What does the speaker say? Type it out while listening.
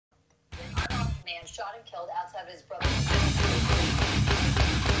Man shot and killed outside of his brother.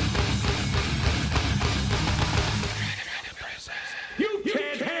 You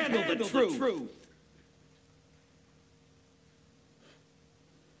can't handle the truth.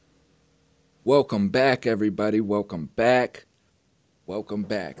 Welcome back, everybody. Welcome back. Welcome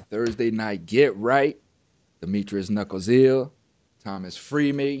back. Thursday night, get right. Demetrius Knuckleshill, Thomas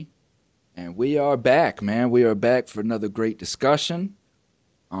FreeMe, and we are back, man. We are back for another great discussion.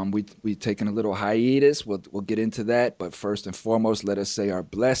 We taking a little hiatus. We'll get into that, but first and foremost, let us say our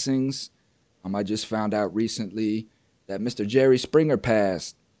blessings. I just found out recently that Mr. Jerry Springer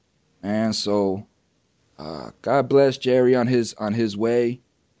passed, and so God bless Jerry on his way.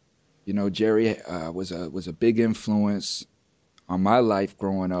 You know, Jerry was a big influence on my life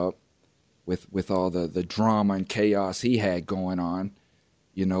growing up, with all the drama and chaos he had going on.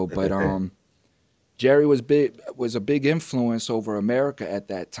 You know, but Jerry was a big influence over America at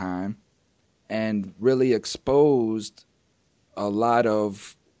that time, and really exposed a lot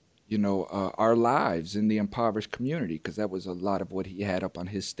of, our lives in the impoverished community, because that was a lot of what he had up on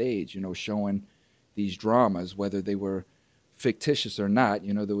his stage, showing these dramas, whether they were fictitious or not.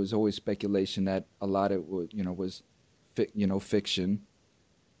 There was always speculation that a lot of it was fiction.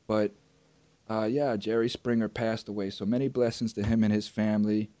 But Jerry Springer passed away. So many blessings to him and his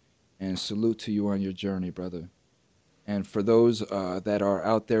family, and salute to you on your journey, brother. And for those that are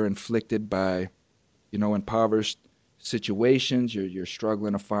out there inflicted by, impoverished situations, you're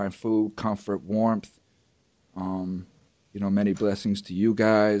struggling to find food, comfort, warmth. Many blessings to you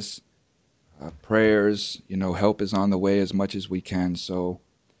guys. Prayers, help is on the way as much as we can. So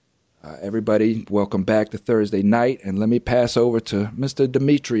everybody, welcome back to Thursday night. And let me pass over to Mr.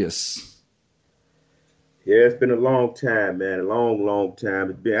 Demetrius. Yeah, it's been a long time, man. A long, long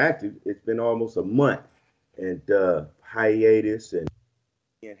time. It's been almost a month, and hiatus, and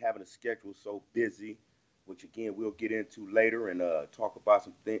having a schedule so busy, which again we'll get into later, and talk about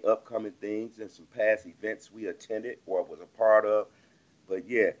some upcoming things and some past events we attended or was a part of. But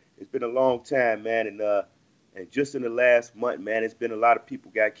yeah, it's been a long time, man, and just in the last month, man, it's been a lot of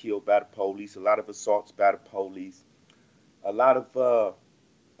people got killed by the police, a lot of assaults by the police, a lot of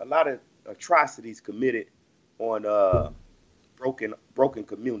atrocities committed on broken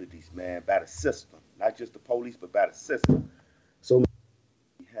communities, man, by the system. Not just the police, but by the system. So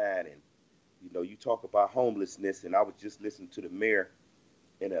behind, and you talk about homelessness, and I was just listening to the mayor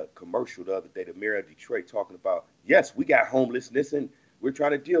in a commercial the other day, the mayor of Detroit, talking about, yes, we got homelessness and we're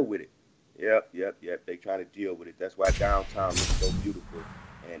trying to deal with it. Yep. They trying to deal with it. That's why downtown looks so beautiful,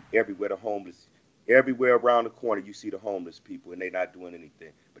 and everywhere around the corner, you see the homeless people, and they're not doing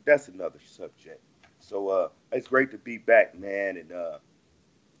anything. But that's another subject. So it's great to be back, man. And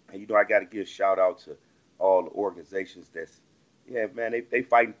I got to give a shout out to all the organizations they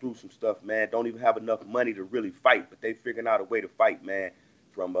fighting through some stuff, man. Don't even have enough money to really fight, but they figuring out a way to fight, man.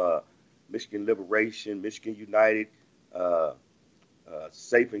 From Michigan Liberation, Michigan United,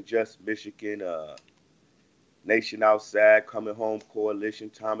 Safe and Just Michigan, Nation Outside, Coming Home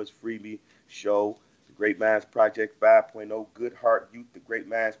Coalition, Thomas FreeMe Show, the Great Minds Project 5.0, Good Heart Youth, the Great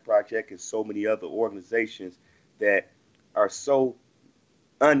Minds Project, and so many other organizations that are so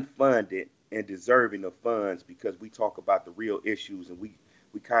unfunded and deserving of funds, because we talk about the real issues, and we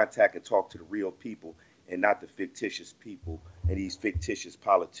contact and talk to the real people and not the fictitious people and these fictitious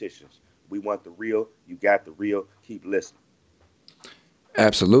politicians. We want the real. You got the real. Keep listening.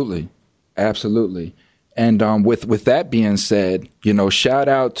 Absolutely. And with that being said, shout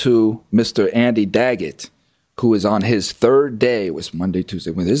out to Mr. Andy Daggett, who is on his third day. It was Monday,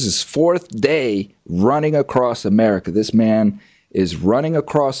 Tuesday. This is his fourth day running across America. This man is running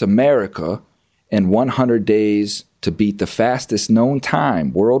across America in 100 days to beat the fastest known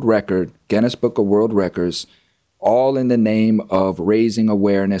time, world record, Guinness Book of World Records, all in the name of raising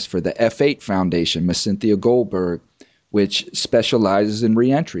awareness for the F8 Foundation, Miss Cynthia Goldberg, which specializes in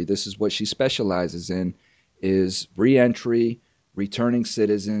reentry. This is what she specializes in, is reentry, returning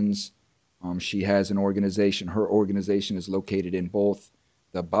citizens. She has an organization. Her organization is located in both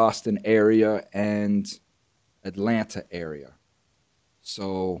the Boston area and Atlanta area.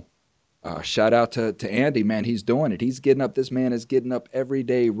 So shout out to Andy, man. He's doing it. This man is getting up every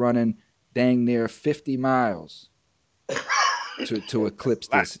day running dang near 50 miles to eclipse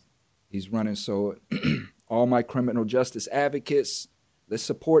this. He's running. So all my criminal justice advocates, let's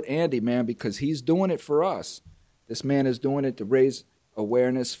support Andy, man, because he's doing it for us. This man is doing it to raise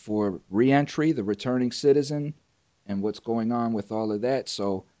awareness for reentry, the returning citizen, and what's going on with all of that.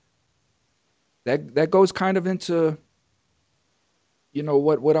 So that goes kind of into,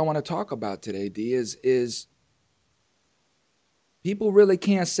 what I want to talk about today, D, is people really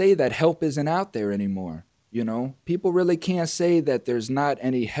can't say that help isn't out there anymore. You know, people really can't say that there's not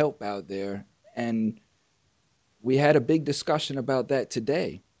any help out there. And we had a big discussion about that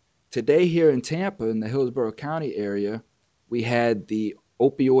today. Today, here in Tampa, in the Hillsborough County area, we had the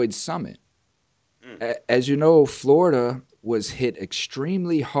opioid summit. As you know, Florida was hit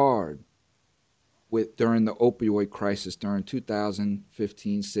extremely hard during the opioid crisis during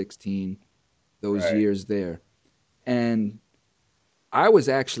 2015, 16, those Right. years there. And I was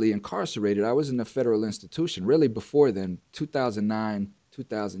actually incarcerated. I was in a federal institution really before then, 2009,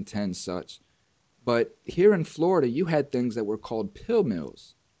 2010, such. But here in Florida, you had things that were called pill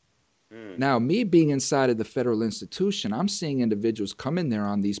mills. Now, me being inside of the federal institution, I'm seeing individuals come in there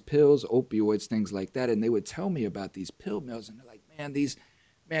on these pills, opioids, things like that, and they would tell me about these pill mills, and they're like,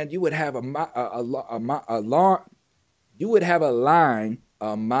 man, you would have you would have a line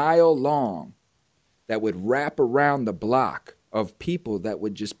a mile long that would wrap around the block of people that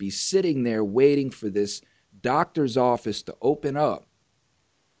would just be sitting there waiting for this doctor's office to open up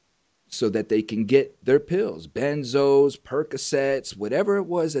so that they can get their pills, benzos, Percocets, whatever it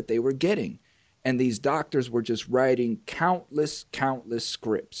was that they were getting. And these doctors were just writing countless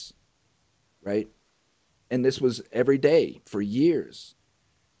scripts, right? And this was every day for years.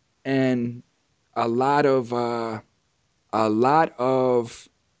 And a lot of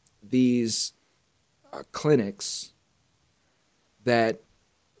these clinics that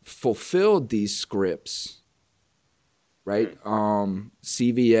fulfilled these scripts, right?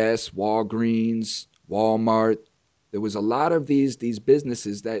 CVS, Walgreens, Walmart. There was a lot of these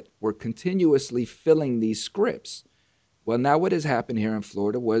businesses that were continuously filling these scripts. Well, now what has happened here in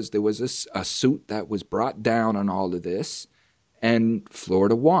Florida was there was a suit that was brought down on all of this, and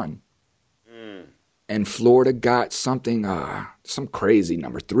Florida won. And Florida got something, some crazy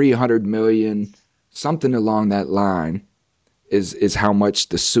number, 300 million, something along that line is how much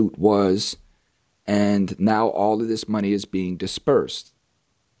the suit was. And now all of this money is being dispersed.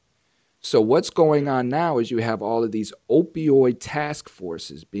 So what's going on now is you have all of these opioid task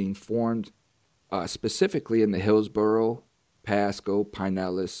forces being formed specifically in the Hillsborough, Pasco,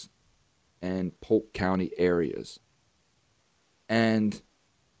 Pinellas, and Polk County areas. And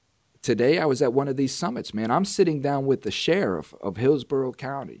today I was at one of these summits, man. I'm sitting down with the sheriff of Hillsborough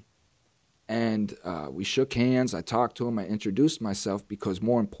County. And we shook hands. I talked to him. I introduced myself because,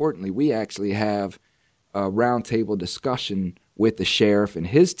 more importantly, we actually have a roundtable discussion with the sheriff and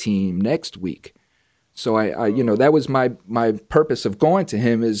his team next week. So that was my purpose of going to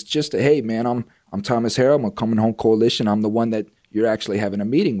him, is just to, hey, man, I'm Thomas Harrell. I'm a Coming Home Coalition. I'm the one that you're actually having a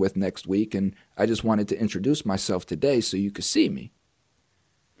meeting with next week, and I just wanted to introduce myself today so you could see me.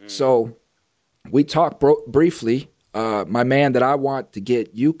 So we talked briefly. My man that I want to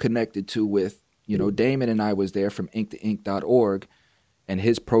get you connected to with, Damon and I was there from ink2ink.org and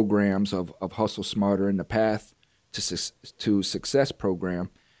his programs of Hustle Smarter and the Path to Success program.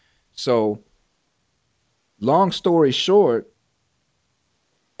 So long story short,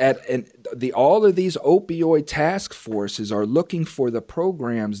 all of these opioid task forces are looking for the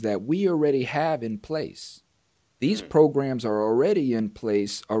programs that we already have in place. These programs are already in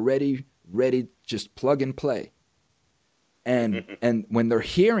place, already ready, just plug and play. And when they're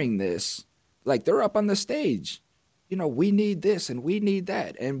hearing this, like, they're up on the stage, we need this and we need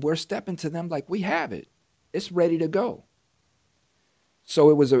that. And we're stepping to them like, we have it. It's ready to go. So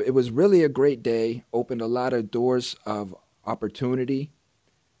it was really a great day, opened a lot of doors of opportunity.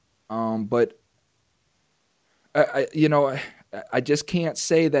 But I just can't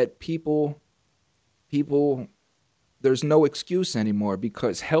say that people, there's no excuse anymore,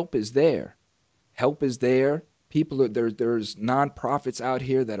 because help is there. Help is there. There's nonprofits out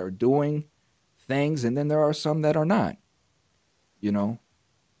here that are doing things, and then there are some that are not.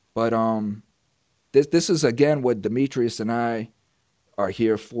 But this is again what Demetrius and I are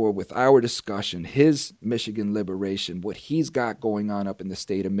here for with our discussion. His Michigan liberation, what he's got going on up in the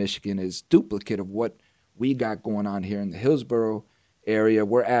state of Michigan, is duplicate of what we got going on here in the Hillsborough area.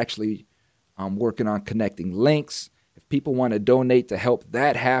 We're actually working on connecting links. If people want to donate to help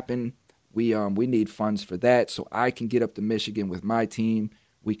that happen, we need funds for that, so I can get up to Michigan with my team.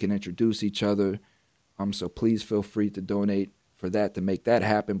 We can introduce each other. So please feel free to donate for that to make that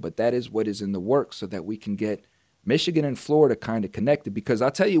happen. But that is what is in the works, so that we can get Michigan and Florida kind of connected. Because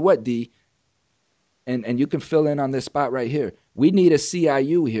I'll tell you what, D, and you can fill in on this spot right here. We need a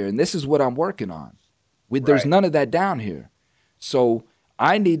CIU here, and this is what I'm working on. There's none of that down here. So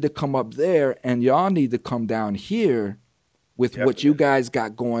I need to come up there, and y'all need to come down here with what you guys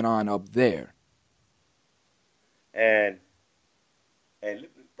got going on up there. And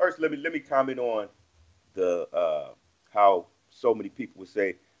first, let me comment on the how so many people would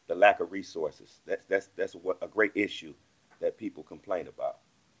say the lack of resources. That's a great issue that people complain about.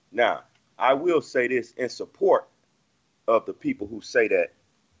 Now, I will say this in support of the people who say that,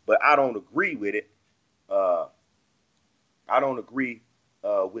 but I don't agree with it. I don't agree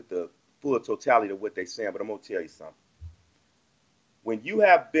with the full totality of what they're saying, but I'm going to tell you something. When you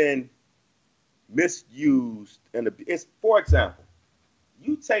have been misused, for example,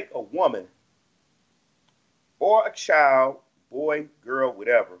 you take a woman or a child, boy, girl,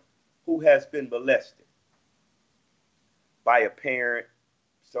 whatever, who has been molested by a parent,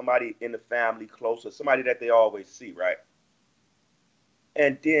 somebody in the family close, or somebody that they always see, right?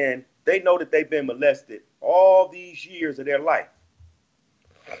 And then they know that they've been molested all these years of their life.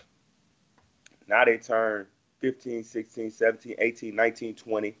 Now they turn 15, 16, 17, 18, 19,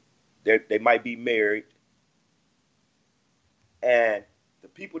 20. They might be married. And the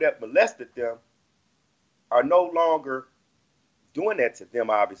people that molested them are no longer doing that to them,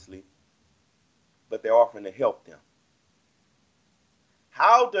 obviously, but they're offering to help them.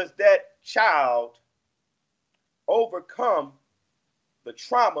 How does that child overcome the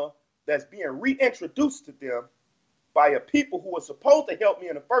trauma that's being reintroduced to them by a people who were supposed to help me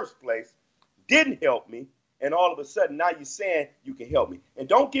in the first place, didn't help me, and all of a sudden now you're saying you can help me? And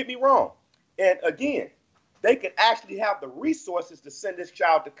don't get me wrong. And again, they could actually have the resources to send this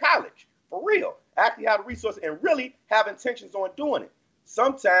child to college, for real. Actually have the resources and really have intentions on doing it.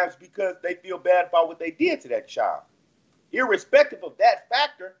 Sometimes because they feel bad about what they did to that child. Irrespective of that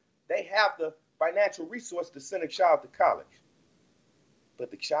factor, they have the financial resource to send a child to college.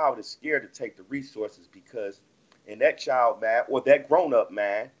 But the child is scared to take the resources because in that child mind, or that grown-up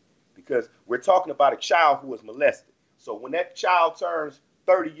mind, because we're talking about a child who was molested. So when that child turns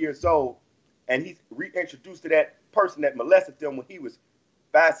 30 years old and he's reintroduced to that person that molested them when he was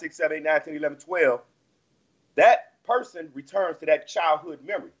 5, 6, 7, 8, 9, 10, 11, 12, that person returns to that childhood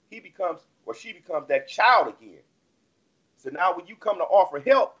memory. He becomes, or she becomes, that child again. So now when you come to offer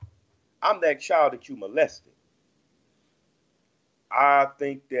help, I'm that child that you molested. I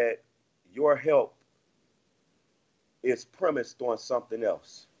think that your help is premised on something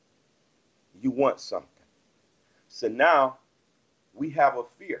else. You want something. So now we have a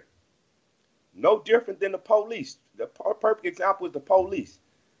fear. No different than the police. The perfect example is the police.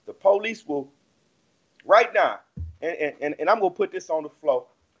 The police will, right now, and I'm going to put this on the floor,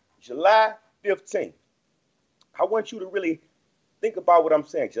 July 15th. I want you to really think about what I'm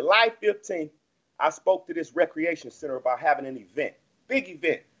saying. July 15th, I spoke to this recreation center about having an event, big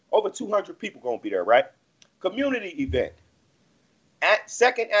event. Over 200 people going to be there, right? Community event.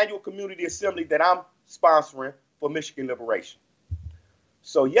 Second annual community assembly that I'm sponsoring for Michigan Liberation.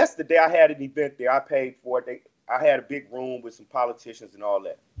 So yesterday I had an event there. I paid for it. I had a big room with some politicians and all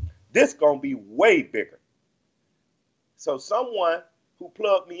that. This going to be way bigger. So someone who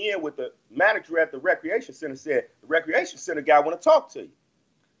plugged me in with the manager at the recreation center said, the recreation center guy want to talk to you.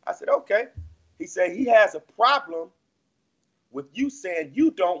 I said, okay. He said he has a problem with you saying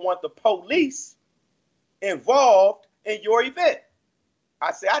you don't want the police involved in your event.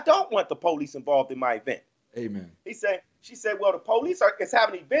 I said, I don't want the police involved in my event. Amen. She said, well, the police is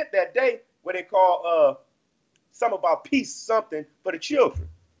having an event that day where they call something about peace, something for the children.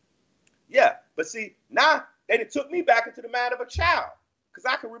 Yeah, but see, now they took me back into the mind of a child. Because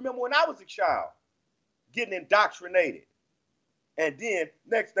I can remember when I was a child getting indoctrinated. And then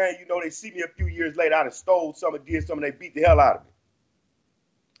next thing you know, they see me a few years later, I done stole something, did something, they beat the hell out of me.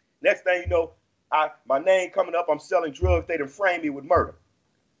 Next thing you know, my name coming up, I'm selling drugs, they done framed me with murder.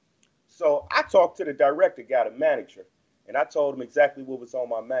 So I talked to the director guy, the manager, and I told him exactly what was on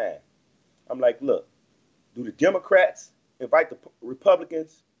my mind. I'm like, look, do the Democrats invite the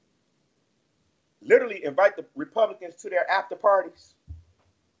Republicans, literally invite the Republicans to their after parties?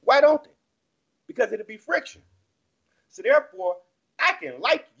 Why don't they? Because it'll be friction. So therefore, I can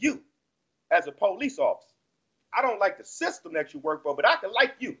like you as a police officer. I don't like the system that you work for, but I can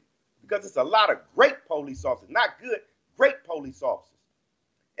like you because it's a lot of great police officers, not good, great police officers.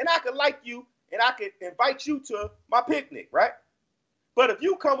 And I can like you and I can invite you to my picnic, right? But if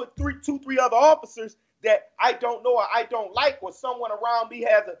you come with two, three other officers that I don't know or I don't like or someone around me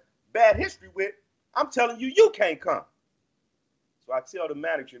has a bad history with, I'm telling you, you can't come. So I tell the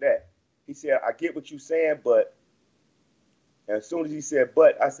manager that. He said, I get what you're saying, but, and as soon as he said,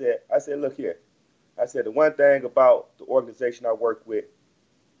 but, I said, look here. I said, the one thing about the organization I work with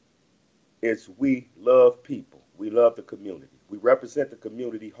is we love people. We love the community. We represent the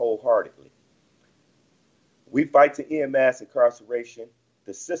community wholeheartedly. We fight to end mass incarceration.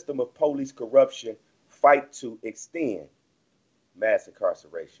 The system of police corruption fight to extend mass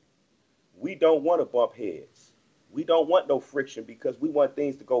incarceration. We don't want to bump heads. We don't want no friction because we want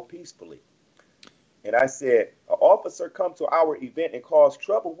things to go peacefully. And I said, an officer come to our event and cause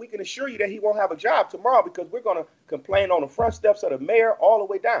trouble, we can assure you that he won't have a job tomorrow because we're going to complain on the front steps of the mayor all the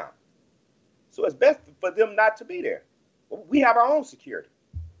way down. So it's best for them not to be there. We have our own security.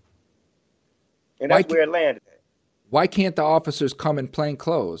 And that's where it landed at. Why can't the officers come in plain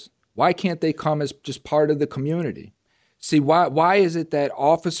clothes? Why can't they come as just part of the community? See, why is it that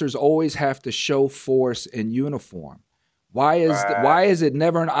officers always have to show force in uniform? Why is it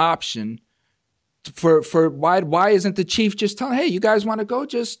never an option for why isn't the chief just telling, hey, you guys want to go?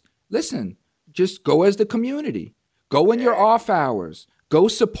 Just listen, just go as the community. Go in your off hours. Go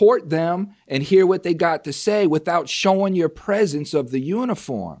support them and hear what they got to say without showing your presence of the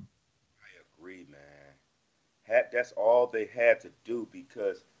uniform. I agree, man. That's all they had to do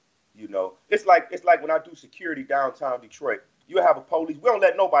because, you know, it's like when I do security downtown Detroit. You have a police. We don't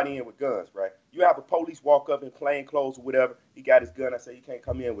let nobody in with guns, right? You have a police walk up in plain clothes or whatever. He got his gun. I say, you can't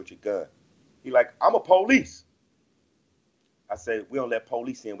come in with your gun. He like, I'm a police. I said, we don't let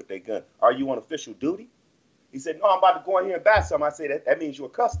police in with their gun. Are you on official duty? He said, no, I'm about to go in here and buy something. I said, that means you're a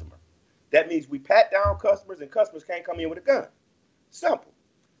customer. That means we pat down customers and customers can't come in with a gun. Simple.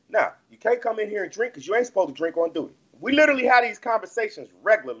 Now, you can't come in here and drink because you ain't supposed to drink on duty. We literally have these conversations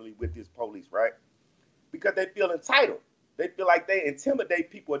regularly with this police, right? Because they feel entitled. They feel like they intimidate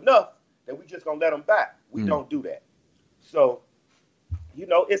people enough that we just going to let them back. We don't do that. So, you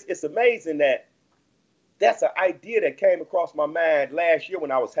know, it's amazing that that's an idea that came across my mind last year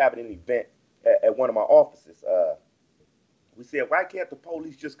when I was having an event at one of my offices. We said, why can't the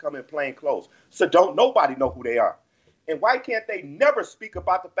police just come in plain clothes? So don't nobody know who they are. And why can't they never speak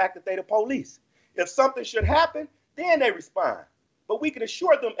about the fact that they're the police? If something should happen, then they respond. But we can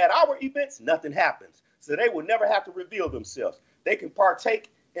assure them at our events, nothing happens. So they will never have to reveal themselves. They can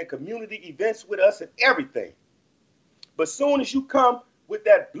partake in community events with us and everything. But soon as you come with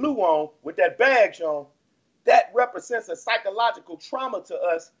that blue on, with that badge on, that represents a psychological trauma to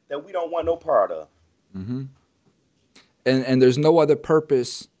us that we don't want no part of. Mm-hmm. And there's no other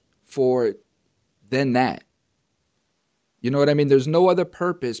purpose for it than that. You know what I mean? There's no other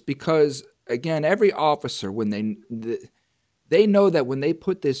purpose because, again, every officer, when they know that when they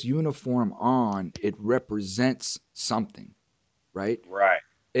put this uniform on, it represents something, right? Right.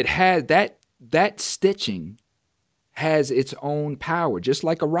 It has that stitching has its own power, just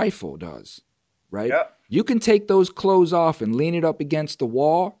like a rifle does, right? Yep. You can take those clothes off and lean it up against the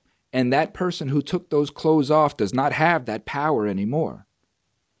wall, and that person who took those clothes off does not have that power anymore,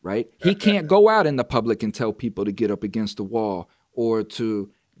 right? He can't go out in the public and tell people to get up against the wall or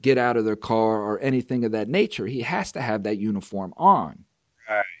to get out of their car or anything of that nature. He has to have that uniform on,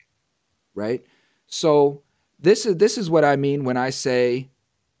 right? So this is what I mean when I say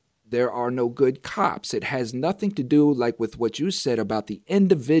there are no good cops. It has nothing to do like with what you said about the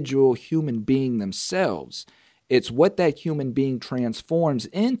individual human being themselves. It's what that human being transforms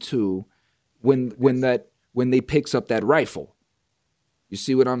into when they picks up that rifle. You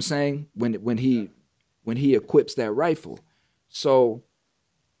see what I'm saying? When he equips that rifle. So,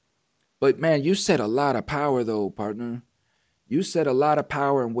 but man, you said a lot of power though, partner. You said a lot of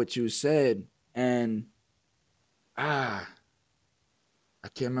power in what you said, and I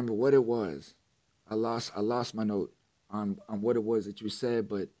can't remember what it was. I lost my note on what it was that you said,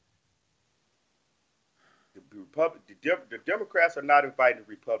 but the Democrats are not inviting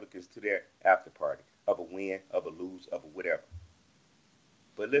Republicans to their after party of a win, of a lose, of a whatever.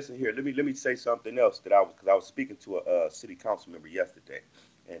 But listen here, let me say something else because I was speaking to a city council member yesterday,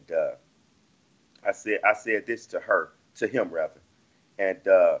 and I said this to him rather, and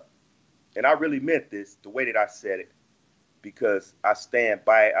I really meant this the way that I said it because I stand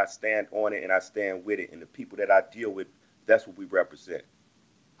by it, I stand on it, and I stand with it, and the people that I deal with, that's what we represent.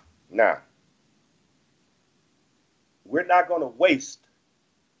 Now, we're not going to waste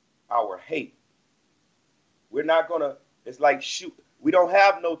our hate. We're not going to, it's like shoot. We don't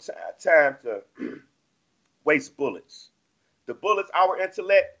have no time to waste bullets. The bullets, our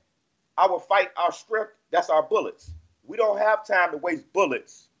intellect, our fight, our strength, that's our bullets. We don't have time to waste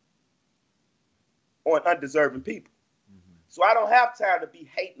bullets on undeserving people. Mm-hmm. So I don't have time to be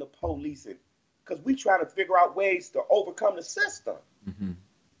hating the police because we trying to figure out ways to overcome the system. Mm-hmm.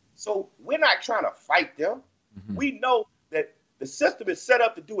 So we're not trying to fight them. Mm-hmm. We know that the system is set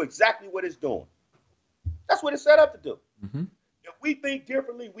up to do exactly what it's doing. That's what it's set up to do. Mm-hmm. If we think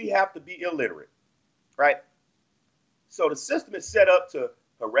differently, we have to be illiterate, right? So the system is set up to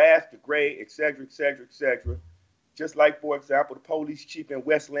harass, degrade, et cetera, et cetera, et cetera. Just like, for example, the police chief in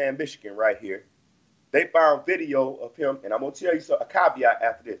Westland, Michigan right here. They found video of him, and I'm going to tell you a caveat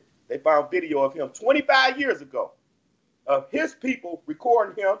after this. They found video of him 25 years ago of his people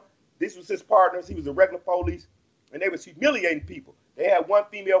recording him. This was his partners. He was a regular police, and they was humiliating people. They had one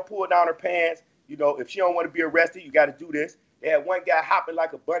female pull down her pants. You know, if she don't want to be arrested, you got to do this. They had one guy hopping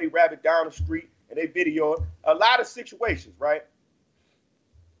like a bunny rabbit down the street, and they videoed a lot of situations, right?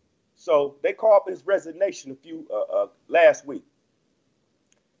 So they called for his resignation last week.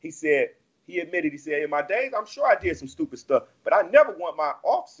 He said, he admitted, he said, in my days, I'm sure I did some stupid stuff, but I never want my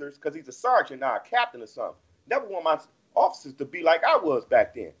officers, because he's a sergeant now, a captain or something, never want my officers to be like I was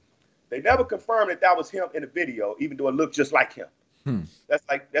back then. They never confirmed that was him in the video, even though it looked just like him.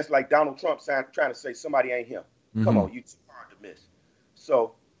 That's like Donald Trump trying to say somebody ain't him. Mm-hmm. Come on, you too hard to miss.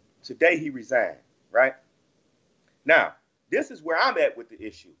 So today he resigned, right? Now, this is where I'm at with the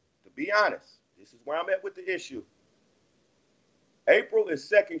issue. To be honest, this is where I'm at with the issue. April is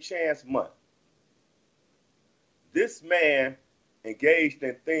Second Chance Month. This man engaged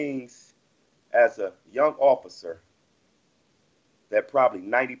in things as a young officer that probably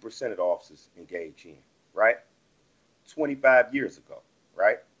 90% of the officers engage in, right? 25 years ago,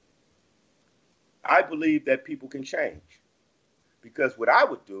 right? I believe that people can change, because what I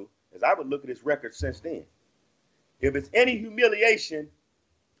would do is I would look at his record since then. If it's any humiliation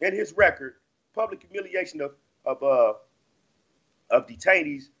in his record, public humiliation of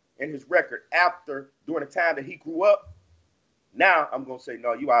detainees in his record during the time that he grew up, now I'm going to say,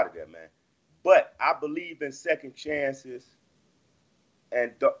 no, you out of there, man. But I believe in second chances,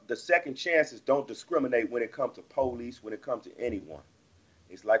 and the second chances don't discriminate when it comes to police, when it comes to anyone.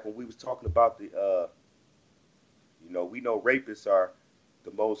 It's like when we was talking about we know rapists are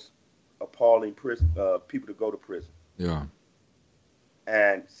the most appalling people to go to prison. Yeah.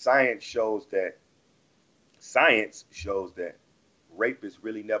 And science shows that rapists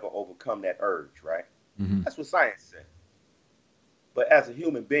really never overcome that urge, right? Mm-hmm. That's what science said. But as a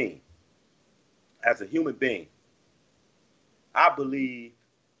human being, I believe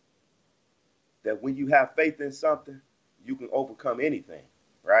that when you have faith in something, you can overcome anything,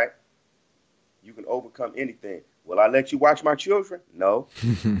 right? You can overcome anything. Will I let you watch my children? No.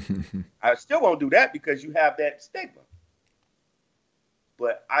 I still won't do that because you have that stigma.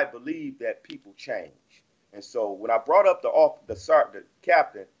 But I believe that people change. And so when I brought up the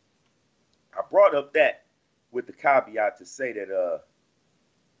captain, I brought up that with the caveat to say that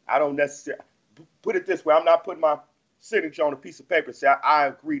I don't necessarily, put it this way, I'm not putting my signature on a piece of paper and say I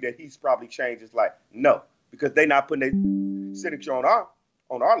agree that he's probably changed his life. No, because they're not putting their signature on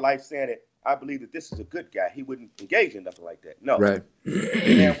our life saying that I believe that this is a good guy. He wouldn't engage in nothing like that. No. Right.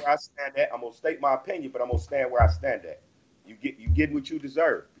 Stand where I stand at. I'm gonna state my opinion, but I'm gonna stand where I stand at. You get what you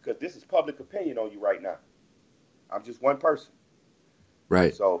deserve, because this is public opinion on you right now. I'm just one person.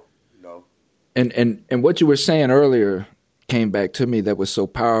 Right. So, And what you were saying earlier came back to me that was so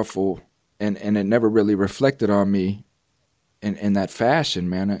powerful, and it never really reflected on me in that fashion,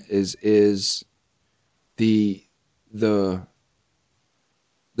 man, is the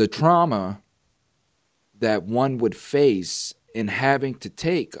trauma that one would face in having to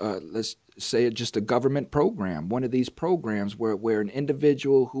take, let's say, just a government program, one of these programs where an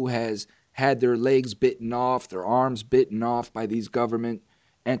individual who has had their legs bitten off, their arms bitten off by these government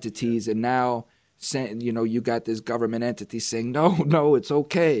entities, and now you got this government entity saying, no, it's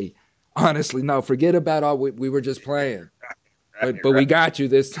okay. Honestly, no, forget about all we were just playing. But we got you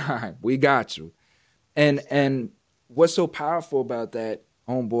this time. We got you. And what's so powerful about that,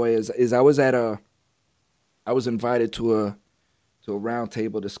 homeboy, is I was invited to a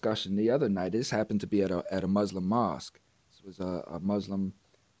roundtable discussion the other night. This happened to be at a Muslim mosque. This was a Muslim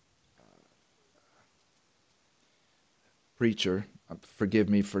preacher. Forgive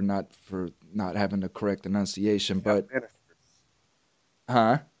me for not having the correct enunciation, but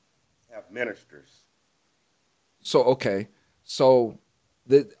have ministers. So okay, so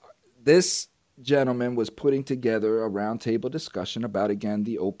this gentleman was putting together a roundtable discussion about, again,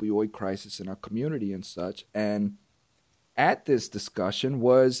 the opioid crisis in our community and such. And at this discussion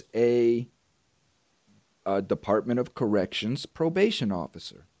was a Department of Corrections probation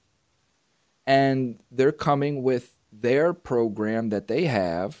officer. And they're coming with their program that they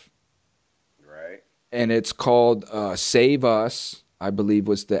have. Right. And it's called Save Us, I believe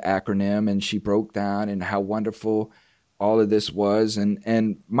was the acronym. And she broke down and how wonderful all of this was.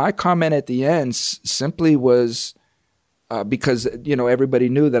 And my comment at the end simply was, because, everybody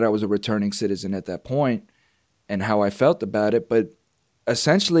knew that I was a returning citizen at that point and how I felt about it. But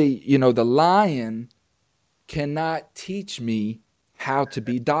essentially, the lion cannot teach me how to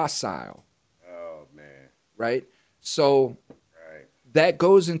be docile. Oh, man. Right? So that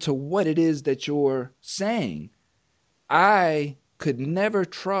goes into what it is that you're saying. I could never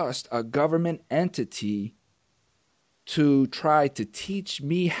trust a government entity to try to teach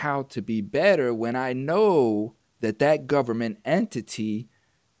me how to be better when I know that that government entity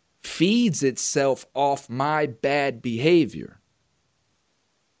feeds itself off my bad behavior?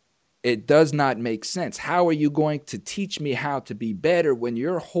 It does not make sense. How are you going to teach me how to be better when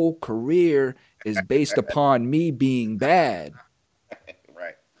your whole career is based upon me being bad?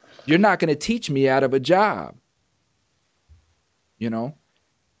 Right. You're not going to teach me out of a job. You know?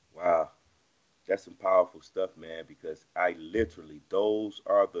 Wow. That's some powerful stuff, man, because I literally,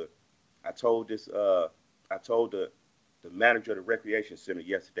 I told the manager of the recreation center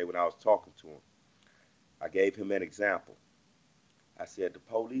yesterday when I was talking to him. I gave him an example. I said, the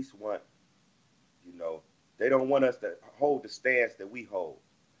police want, they don't want us to hold the stance that we hold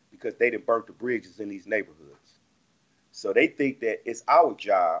because they done burnt the bridges in these neighborhoods. So they think that it's our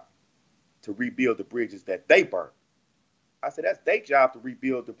job to rebuild the bridges that they burnt. I said, that's their job to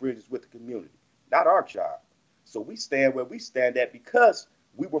rebuild the bridges with the community, not our job. So we stand where we stand at because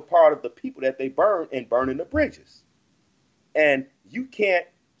we were part of the people that they burned and burning the bridges. And you can't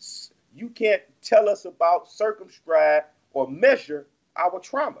tell us about, circumscribe, or measure our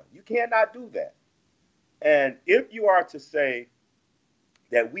trauma. You cannot do that. And if you are to say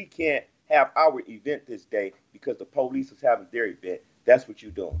that we can't have our event this day because the police is having their event, that's what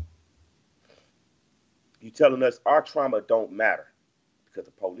you're doing. You're telling us our trauma don't matter because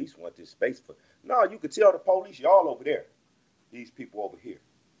the police want this space for. No, you could tell the police, y'all over there, these people over here.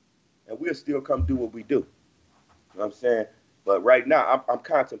 And we'll still come do what we do. You know what I'm saying? But right now, I'm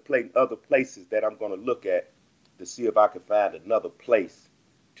contemplating other places that I'm going to look at to see if I can find another place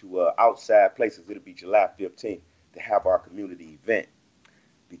to outside places. It'll be July 15th to have our community event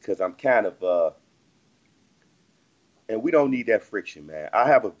because I'm kind of, and we don't need that friction, man. I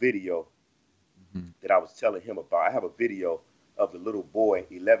have a video that I was telling him about. I have a video of the little boy,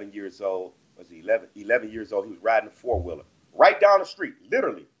 11 years old. Was he 11 years old? He was riding a four-wheeler right down the street,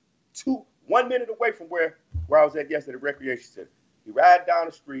 literally 1 minute away from where I was at yesterday, the recreation center. He ride down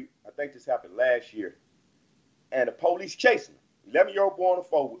the street. I think this happened last year. And the police chasing him. 11-year-old boy on a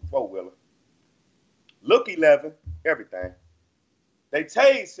four-wheeler. Look 11, everything. They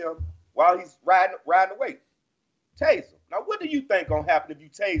tase him while he's riding away. Tase him. Now, what do you think gonna happen if you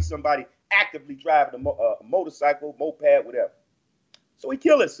tase somebody actively driving a motorcycle, moped, whatever? So he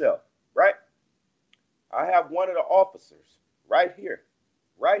killed himself, right? I have one of the officers right here.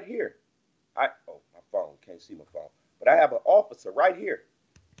 My phone, can't see my phone. But I have an officer right here.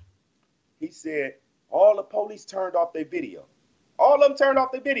 He said all the police turned off their video. All of them turned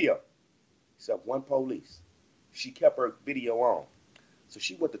off their video. Except one police. She kept her video on. So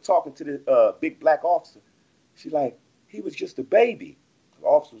she went to talking to the big black officer. She like, he was just a baby. The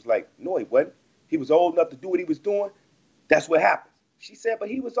officer was like, no, he wasn't. He was old enough to do what he was doing. That's what happened. She said, but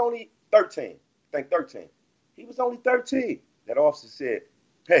he was only 13. I think 13. He was only 13. That officer said,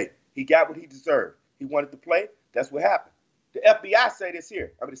 hey, he got what he deserved. He wanted to play. That's what happened. The FBI say this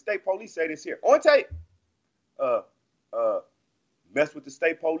here. The state police say this here. On tape. Mess with the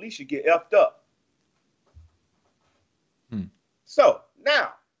state police, you get effed up. So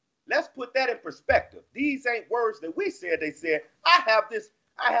now, let's put that in perspective. These ain't words that we said. They said, I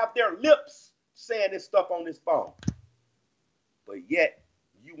have their lips saying this stuff on this phone. But yet,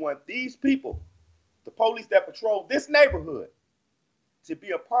 you want these people, the police that patrol this neighborhood, to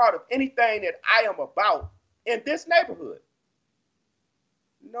be a part of anything that I am about in this neighborhood.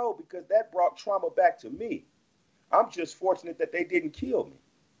 No, because that brought trauma back to me. I'm just fortunate that they didn't kill me.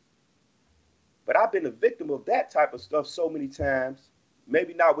 But I've been a victim of that type of stuff so many times.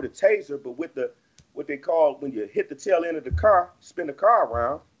 Maybe not with a taser, but with what they call when you hit the tail end of the car, spin the car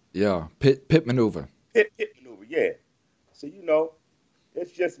around. Yeah, pit maneuver. Pit maneuver, yeah. So,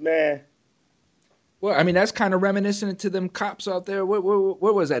 it's just, man. Well, that's kind of reminiscent to them cops out there. Where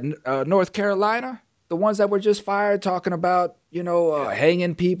was that? North Carolina? The ones that were just fired talking about,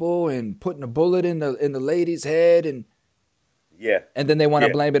 hanging people and putting a bullet in the lady's head. And then they want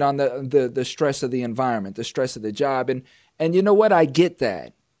to blame it on the stress of the environment, the stress of the job. And you know what? I get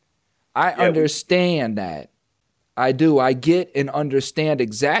that. I understand that. I do. I get and understand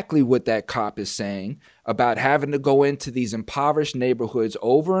exactly what that cop is saying about having to go into these impoverished neighborhoods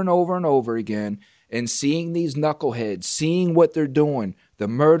over and over and over again and seeing these knuckleheads, seeing what they're doing, the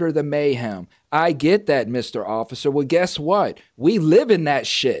murder, the mayhem. I get that, Mr. Officer. Well, guess what? We live in that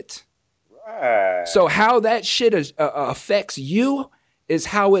shit. Right. So how that shit affects you is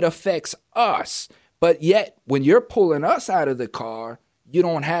how it affects us. But yet, when you're pulling us out of the car, you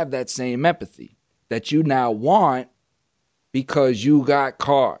don't have that same empathy that you now want because you got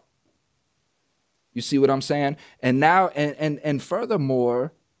caught. You see what I'm saying? And now, and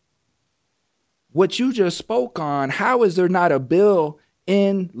furthermore, what you just spoke on, how is there not a bill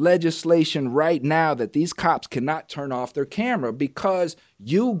in legislation right now that these cops cannot turn off their camera because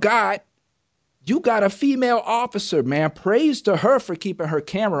you got a female officer, man. Praise to her for keeping her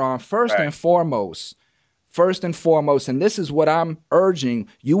camera on first and foremost. First and foremost, and this is what I'm urging.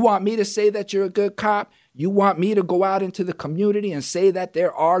 You want me to say that you're a good cop? You want me to go out into the community and say that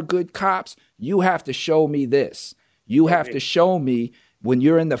there are good cops? You have to show me this. You have to show me when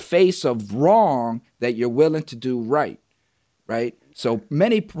you're in the face of wrong that you're willing to do right, right? So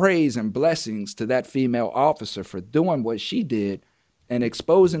many praise and blessings to that female officer for doing what she did and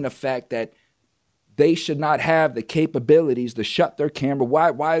exposing the fact that they should not have the capabilities to shut their camera.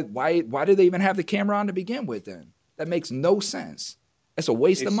 Why do they even have the camera on to begin with then? That makes no sense. That's a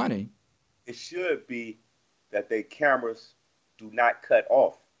waste of money. It should be that their cameras do not cut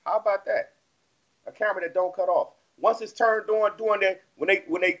off. How about that? A camera that don't cut off. Once it's turned on, doing that, when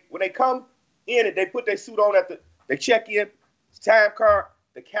they come in and they put their suit on they check in, time card,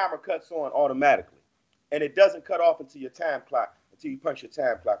 the camera cuts on automatically. And it doesn't cut off until your time clock, until you punch your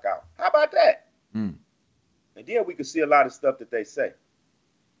time clock out. How about that? And then we can see a lot of stuff that they say. You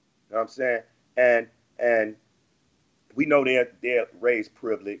know what I'm saying? And we know they're raised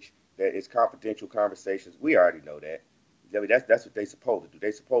privilege, that it's confidential conversations. We already know that. I mean, that's what they're supposed to do.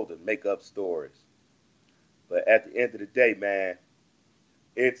 They're supposed to make up stories. But at the end of the day, man,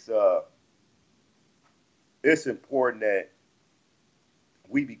 it's important that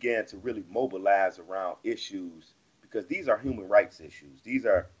we begin to really mobilize around issues, because these are human rights issues. These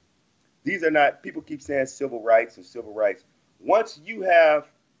are not, people keep saying civil rights and civil rights. Once you have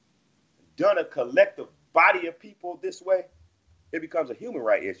done a collective body of people this way, it becomes a human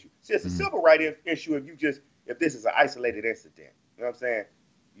right issue. See, it's a civil right issue if this is an isolated incident. You know what I'm saying?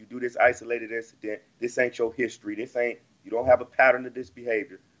 You do this isolated incident, this ain't your history, you don't have a pattern of this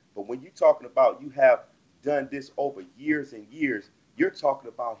behavior. But when you're talking about you have done this over years and years, you're talking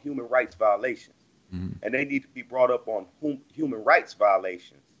about human rights violations. And they need to be brought up on human rights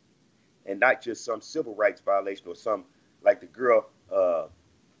violations, and not just some civil rights violation or some, like the girl,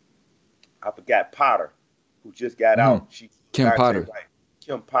 I forgot, Potter, who just got out. Kim Potter.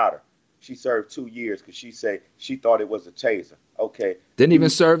 Kim Potter. She served 2 years because she thought it was a taser. Okay. Didn't even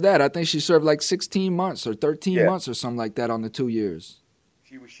serve that. I think she served like 16 months or 13 months or something like that on the 2 years.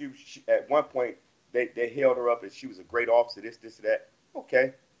 She at one point, they held her up and she was a great officer, this, that.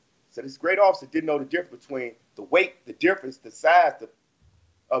 Okay. So this great officer didn't know the difference between the weight, the difference, the size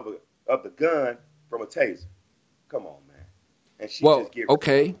of the gun from a taser. Come on, man. And she just get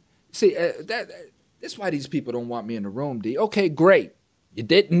okay. See, that's why these people don't want me in the room, D. Okay, great. You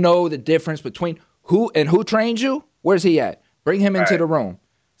didn't know the difference between who trained you? Where's he at? Bring him into the room.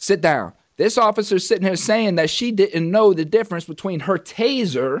 Sit down. This officer's sitting here saying that she didn't know the difference between her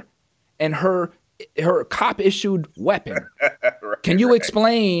taser and her cop-issued weapon. Can you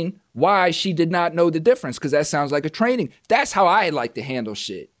explain why she did not know the difference? Because that sounds like a training. That's how I like to handle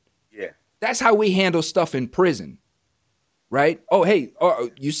shit. Yeah. That's how we handle stuff in prison. Right? Oh, hey,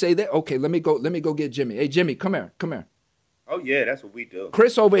 you say that? Okay, let me go get Jimmy. Hey, Jimmy, come here. Oh, yeah, that's what we do.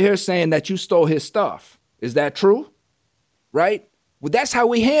 Chris over here saying that you stole his stuff. Is that true? Right? Well, that's how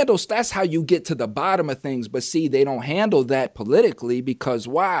we handle. That's how you get to the bottom of things. But see, they don't handle that politically because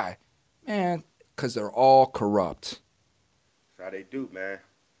why? Man, because they're all corrupt. That's how they do, man.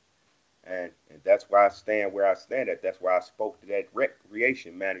 And that's why I stand where I stand at. That's why I spoke to that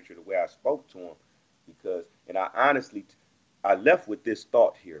recreation manager the way I spoke to him. Because, and I left with this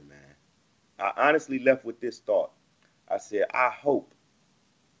thought here, man. I honestly left with this thought. I said, I hope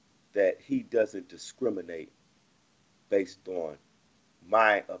that he doesn't discriminate based on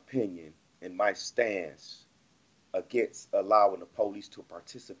my opinion and my stance against allowing the police to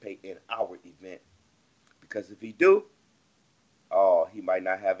participate in our event. Because if he do, he might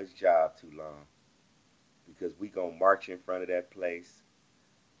not have his job too long. Because we going to march in front of that place.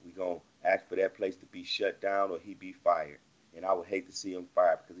 We going to ask for that place to be shut down or he be fired. And I would hate to see him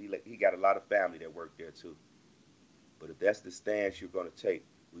fired because he got a lot of family that work there too. But if that's the stance you're going to take,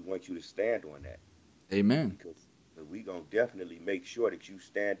 we want you to stand on that. Amen. Because we're going to definitely make sure that you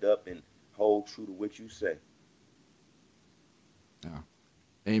stand up and hold true to what you say. Yeah.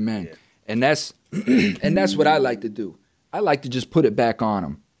 Amen. Yeah. And that's what I like to do. I like to just put it back on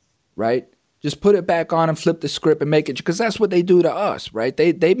them, right? Just put it back on them, flip the script and make it, because that's what they do to us, right?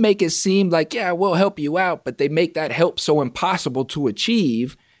 They make it seem like, yeah, we'll help you out, but they make that help so impossible to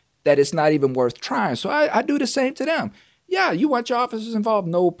achieve that it's not even worth trying. So I do the same to them. Yeah, you want your officers involved?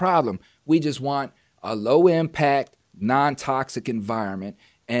 No problem. We just want a low impact, non-toxic environment,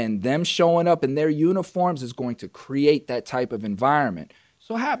 and them showing up in their uniforms is going to create that type of environment.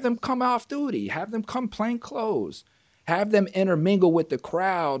 So have them come off duty. Have them come plain clothes. Have them intermingle with the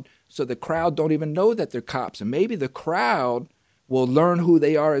crowd so the crowd don't even know that they're cops. And maybe the crowd will learn who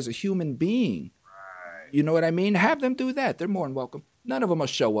they are as a human being. Right. You know what I mean? Have them do that. They're more than welcome. None of them will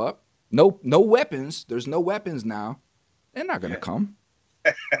show up. No weapons. There's no weapons now. They're not going to come.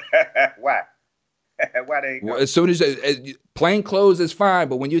 Why? Why they ain't Well, come? as soon as plain clothes is fine,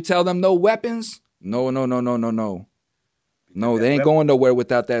 but when you tell them no weapons, no. No, they ain't going nowhere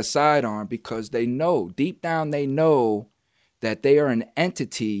without that sidearm because they know, deep down they know that they are an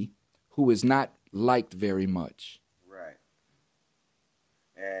entity who is not liked very much. Right.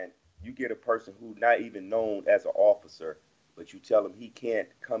 And you get a person who not even known as an officer, but you tell him he can't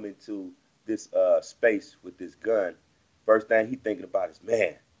come into this space with this gun. First thing he thinking about is,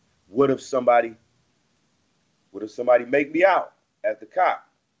 man, what if somebody make me out as the cop?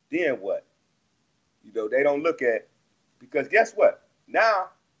 Then what? You know, they don't look at, because guess what? Now,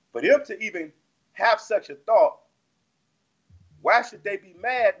 for them to even have such a thought, why should they be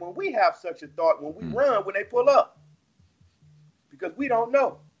mad when we have such a thought when we run, when they pull up? Because we don't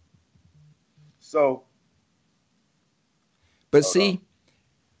know. So, but see,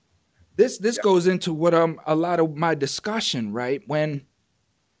 this goes into what a lot of my discussion, right?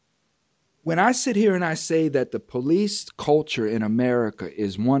 When I sit here and I say that the police culture in America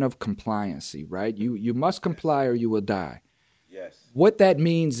is one of compliancy, right? You must comply or you will die. yes. What that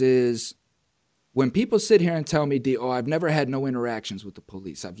means is when people sit here and tell me, I've never had no interactions with the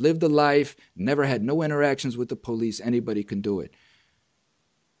police. I've lived a life, never had no interactions with the police. Anybody can do it.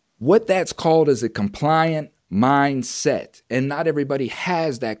 What that's called is a compliant mindset. And not everybody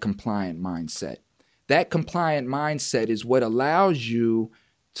has that compliant mindset. That compliant mindset is what allows you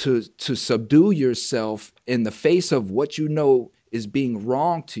to subdue yourself in the face of what you know is being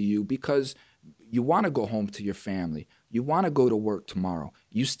wrong to you because you want to go home to your family. You want to go to work tomorrow.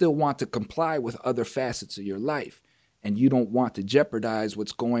 You still want to comply with other facets of your life. And you don't want to jeopardize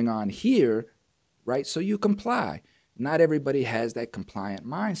what's going on here, right? So you comply. Not everybody has that compliant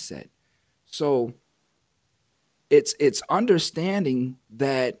mindset. So it's understanding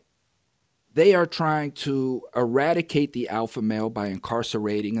that they are trying to eradicate the alpha male by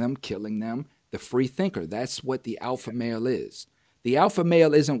incarcerating them, killing them, the free thinker. That's what the alpha male is. The alpha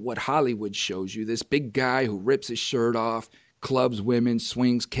male isn't what Hollywood shows you, this big guy who rips his shirt off, clubs women,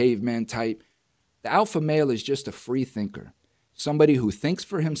 swings caveman type. The alpha male is just a free thinker. Somebody who thinks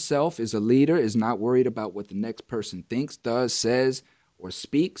for himself, is a leader, is not worried about what the next person thinks, does, says, or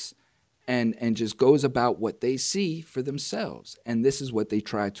speaks, and just goes about what they see for themselves. And this is what they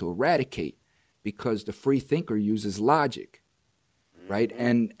try to eradicate because the free thinker uses logic, right?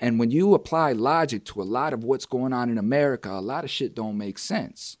 And when you apply logic to a lot of what's going on in America, a lot of shit don't make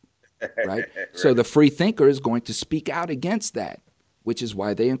sense, right? So the free thinker is going to speak out against that, which is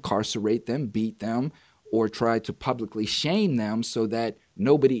why they incarcerate them, beat them, or try to publicly shame them so that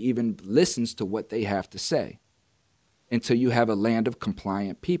nobody even listens to what they have to say until you have a land of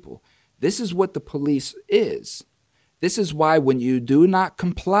compliant people. This is what the police is. This is why when you do not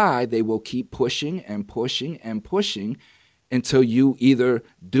comply, they will keep pushing and pushing and pushing until you either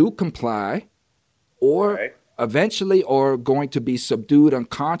do comply or eventually are going to be subdued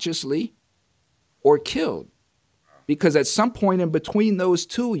unconsciously or killed. Because at some point in between those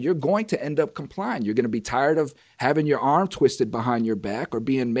two, you're going to end up complying. You're going to be tired of having your arm twisted behind your back or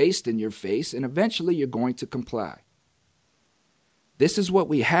being maced in your face, and eventually you're going to comply. This is what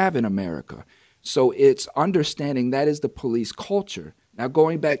we have in America. So it's understanding that is the police culture. Now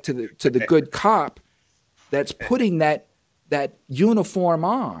going back to the good cop that's putting that uniform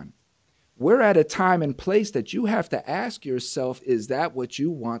on. We're at a time and place that you have to ask yourself, is that what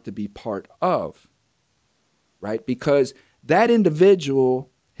you want to be part of? Right? Because that individual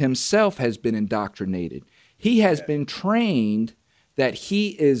himself has been indoctrinated. He has been trained that he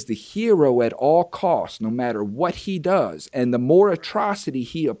is the hero at all costs, no matter what he does. And the more atrocity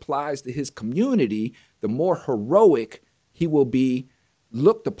he applies to his community, the more heroic he will be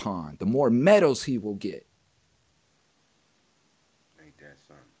looked upon, the more medals he will get. Ain't that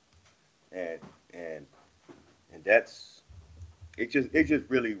something? And that's it just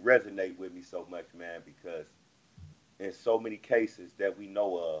really resonate with me so much, man, because in so many cases that we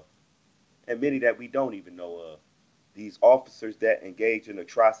know of, and many that we don't even know of, these officers that engage in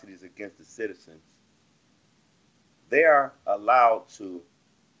atrocities against the citizens, they are allowed to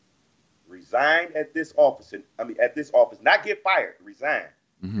resign at this office, not get fired, resign.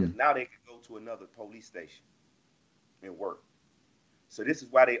 Because now they can go to another police station and work. So this is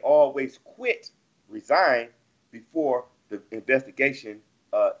why they always resign before the investigation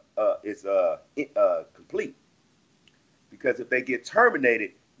is complete. Because if they get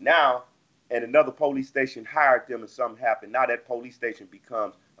terminated now and another police station hired them and something happened, now that police station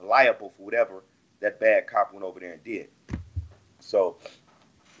becomes liable for whatever that bad cop went over there and did. So,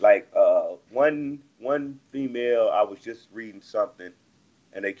 like one female, I was just reading something,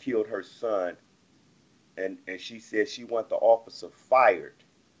 and they killed her son, and she said she want the officer fired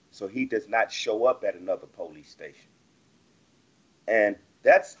so he does not show up at another police station. And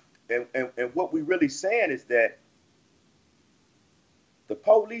that's and what we really saying is that the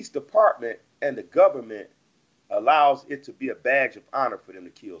police department and the government allows it to be a badge of honor for them to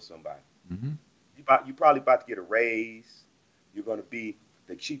kill somebody. Mm-hmm. You probably about to get a raise. You're going to be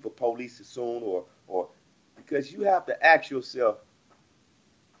the chief of police soon, or because you have to ask yourself,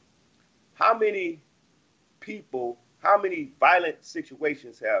 how many people, how many violent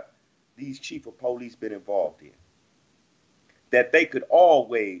situations have these chief of police been involved in? That they could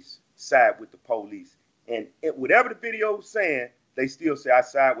always side with the police. And whatever the video is saying, they still say, I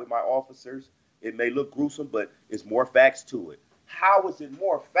side with my officers. It may look gruesome, but it's more facts to it. How is it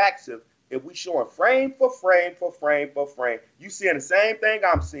more facts if we showing frame for frame for frame for frame? You seeing the same thing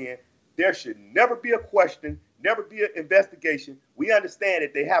I'm seeing. There should never be a question, never be an investigation. We understand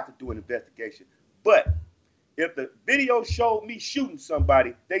that they have to do an investigation. But if the video showed me shooting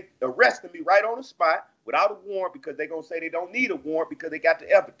somebody, they arrested me right on the spot without a warrant, because they're going to say they don't need a warrant because they got the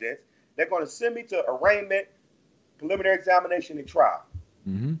evidence. They're going to send me to arraignment, preliminary examination, and trial.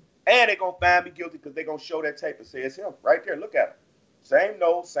 Mm-hmm. And they're going to find me guilty because they're going to show that tape and say it's him. Right there, look at him. Same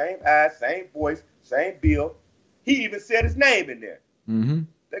nose, same eyes, same voice, same build. He even said his name in there. Mm-hmm.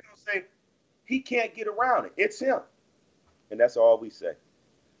 They're going to say he can't get around it. It's him. And that's all we say.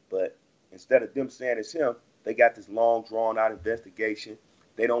 But instead of them saying it's him, they got this long, drawn-out investigation.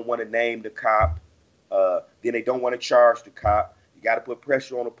 They don't want to name the cop. Then they don't want to charge the cop. You got to put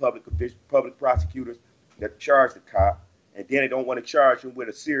pressure on the public prosecutors that charge the cop. And then they don't want to charge him with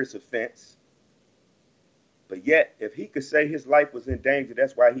a serious offense. But yet, if he could say his life was in danger,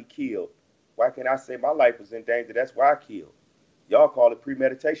 that's why he killed. Why can't I say my life was in danger, that's why I killed? Y'all call it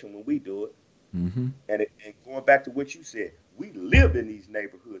premeditation when we do it. Mm-hmm. And going back to what you said, we live in these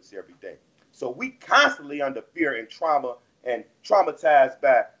neighborhoods every day. So we constantly under fear and trauma and traumatized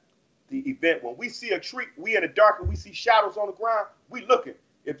by the event. When we see a tree, we in the dark and we see shadows on the ground, we looking.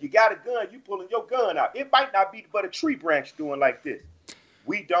 If you got a gun, you pulling your gun out. It might not be but a tree branch doing like this.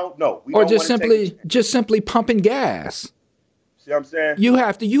 We don't know. We Or don't just simply pumping gas. See what I'm saying? You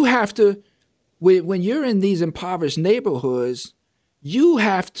have to, when you're in these impoverished neighborhoods, you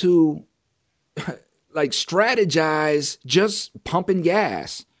have to like strategize just pumping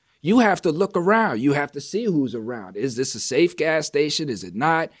gas. You have to look around. You have to see who's around. Is this a safe gas station? Is it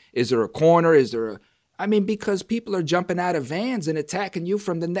not? Is there a corner? Because people are jumping out of vans and attacking you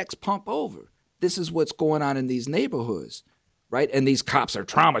from the next pump over. This is what's going on in these neighborhoods, right? And these cops are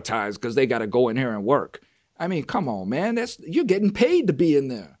traumatized because they got to go in here and work. I mean, come on, man. You're getting paid to be in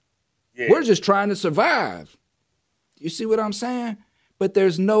there. Yeah. We're just trying to survive. You see what I'm saying? But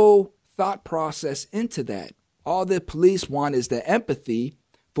there's no thought process into that. All the police want is the empathy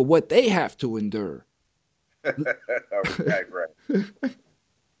for what they have to endure. right.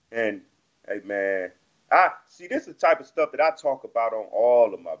 And, hey, man, I see this is the type of stuff that I talk about on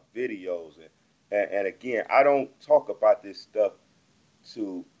all of my videos. And again, I don't talk about this stuff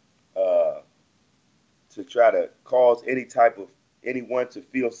to try to cause anyone to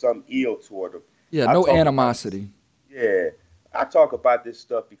feel some ill toward them. Yeah, no animosity. I talk about this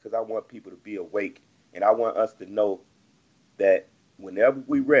stuff because I want people to be awake, and I want us to know that whenever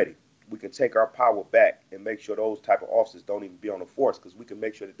we're ready, we can take our power back and make sure those type of officers don't even be on the force, because we can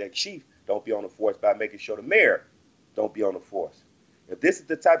make sure that chief don't be on the force by making sure the mayor don't be on the force. If this is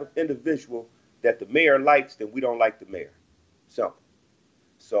the type of individual that the mayor likes, then we don't like the mayor. Simple.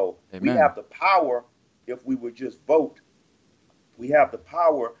 So Amen. We have the power, if we would just vote, we have the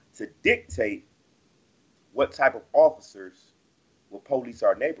power to dictate what type of officers will police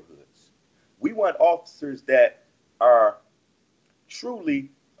our neighborhoods. We want officers that are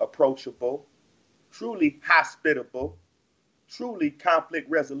truly approachable, truly hospitable, truly conflict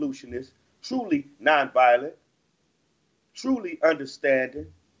resolutionists, truly nonviolent, truly understanding,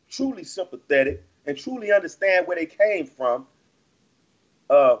 truly sympathetic, and truly understand where they came from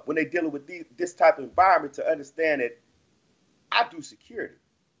when they're dealing with this type of environment, to understand that I do security.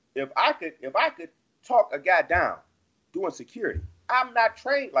 If I could talk a guy down doing security, I'm not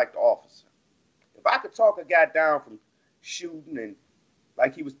trained like the officer. If I could talk a guy down from shooting and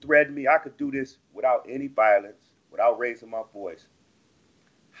like he was threatening me, I could do this without any violence, without raising my voice.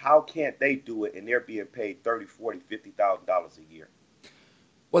 How can't they do it and they're being paid $30,000, $40,000, $50,000 a year?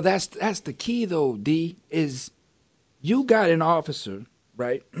 Well, that's the key though, D, is you got an officer,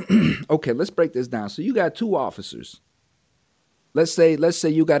 right? Okay, let's break this down. So you got two officers. Let's say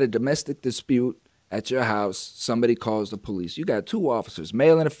you got a domestic dispute at your house. Somebody calls the police. You got two officers,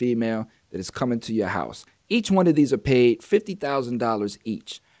 male and a female, that is coming to your house. Each one of these are paid $50,000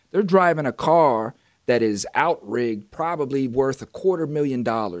 each. They're driving a car that is outrigged, probably worth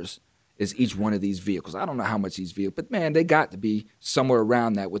 $250,000 is each one of these vehicles. I don't know how much these vehicles, but man, they got to be somewhere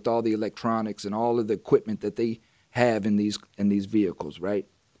around that with all the electronics and all of the equipment that they have in these vehicles, right?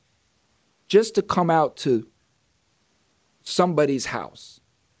 Just to come out to somebody's house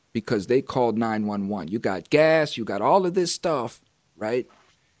because they called 911. You got gas, you got all of this stuff, right?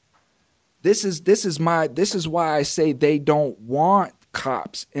 This is why I say they don't want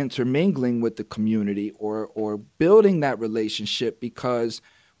cops intermingling with the community or building that relationship, because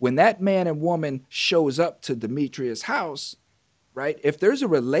when that man and woman shows up to Demetrius' house, right? If there's a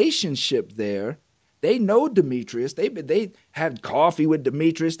relationship there, they know Demetrius. They have coffee with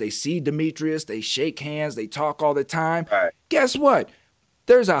Demetrius. They see Demetrius. They shake hands. They talk all the time. All right. Guess what?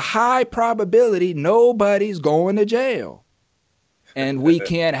 There's a high probability nobody's going to jail. And we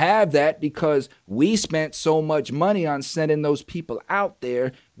can't have that because we spent so much money on sending those people out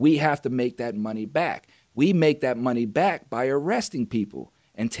there. We have to make that money back. We make that money back by arresting people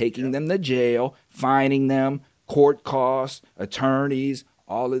and taking them to jail, fining them, court costs, attorneys,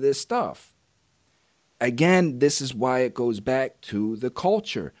 all of this stuff. Again, this is why it goes back to the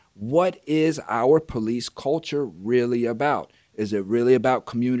culture. What is our police culture really about? Is it really about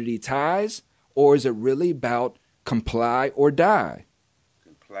community ties, or is it really about comply or die?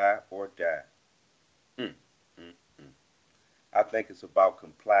 Comply or die. I think it's about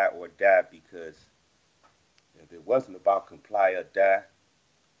comply or die, because if it wasn't about comply or die,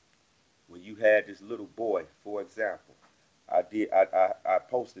 when you had this little boy, for example, I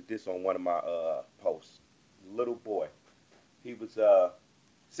posted this on one of my posts. Little boy, he was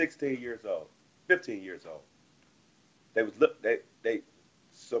 16 years old, 15 years old.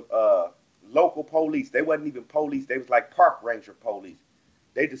 Some local police. They wasn't even police. They was like park ranger police.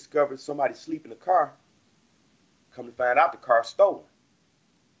 They discovered somebody sleep in the car. Come to find out, the car stolen.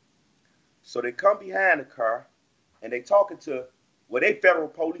 So they come behind the car and they talking to, they federal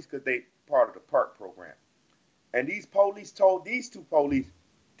police because they part of the park program. And these police told these two police,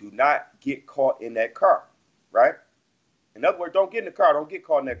 do not get caught in that car, right? In other words, don't get in the car. Don't get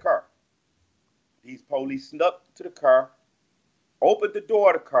caught in that car. These police snuck to the car, opened the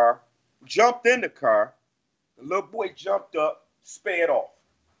door of the car, jumped in the car. The little boy jumped up, sped off.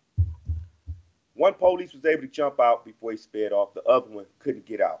 One police was able to jump out before he sped off. The other one couldn't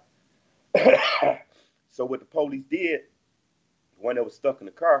get out. So what the police did, the one that was stuck in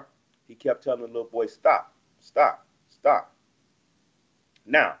the car, he kept telling the little boy, stop, stop, stop.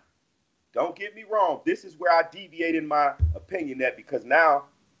 Now, don't get me wrong. This is where I deviate in my opinion, that because now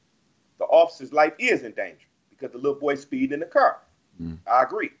the officer's life is in danger because the little boy speeding in the car. I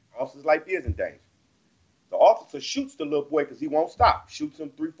agree. Officer's life is in danger. The officer shoots the little boy because he won't stop. Shoots him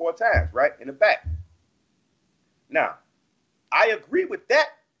 3-4 times, right, in the back. Now, I agree with that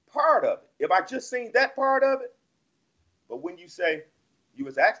part of it. If I just seen that part of it, but when you say you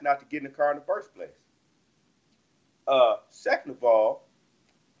was asked not to get in the car in the first place. Second of all,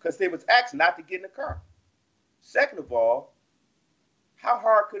 because they was asked not to get in the car. Second of all, how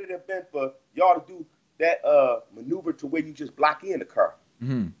hard could it have been for y'all to do that maneuver to where you just block in the car?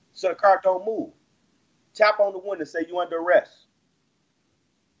 So the car don't move. Tap on the window and say you under arrest.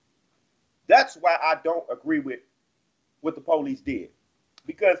 That's why I don't agree with what the police did.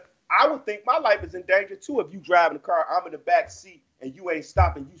 Because I would think my life is in danger too if you driving the car, I'm in the back seat, and you ain't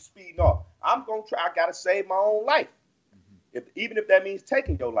stopping, you speeding off. I'm going to try, I got to save my own life. Even if that means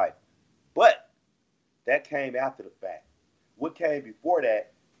taking your life. But that came after the fact. What came before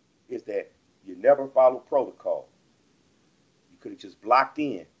that is that you never followed protocol. You could have just blocked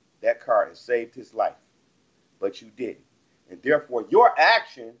in that car and saved his life. But you didn't. And therefore, your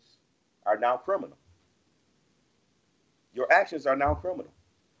actions are now criminal. Your actions are now criminal.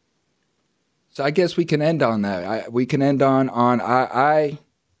 So I guess we can end on that. We can end on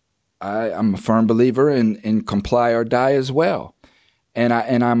I'm a firm believer in comply or die as well. And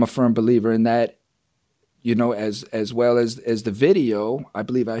I'm a firm believer in that, you know, as well as the video. I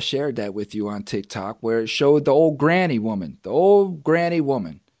believe I shared that with you on TikTok, where it showed the old granny woman,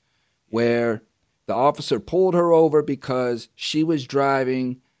 where the officer pulled her over because she was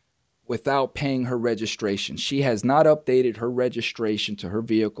driving without paying her registration. She has not updated her registration to her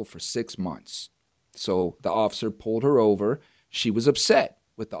vehicle for 6 months. So the officer pulled her over. She was upset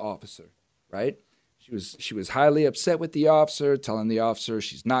with the officer, right? She was highly upset with the officer, telling the officer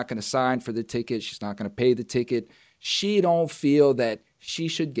she's not going to sign for the ticket. She's not going to pay the ticket. she don't feel that she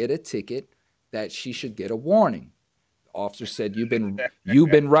should get a ticket, that she should get a warning. The officer said, you've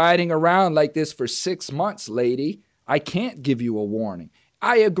been riding around like this for 6 months, lady. I can't give you a warning.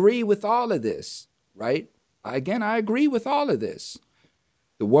 I agree with all of this, right? Again, I agree with all of this.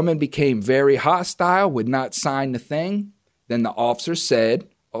 The woman became very hostile, would not sign the thing. Then the officer said,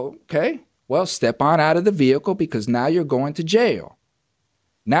 okay, well, step on out of the vehicle because now you're going to jail.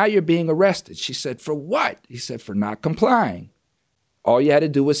 Now you're being arrested. She said, for what? He said, for not complying. All you had to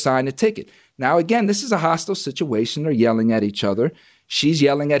do was sign the ticket. Now, again, this is a hostile situation. They're yelling at each other. She's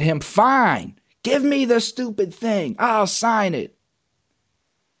yelling at him, fine, give me the stupid thing. I'll sign it.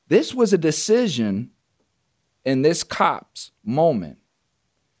 This was a decision in this cop's moment.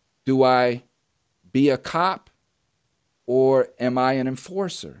 Do I be a cop or am I an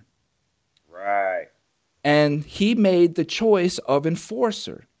enforcer? Right. And he made the choice of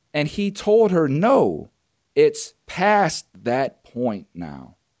enforcer. And he told her, no, it's past that point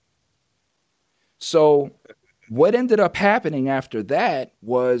now. So what ended up happening after that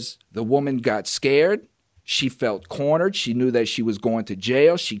was the woman got scared. She felt cornered. She knew that she was going to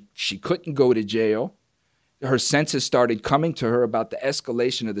jail. She couldn't go to jail. Her senses started coming to her about the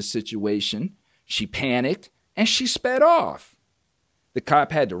escalation of the situation. She panicked and she sped off. The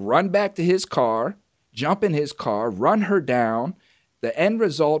cop had to run back to his car, jump in his car, run her down. The end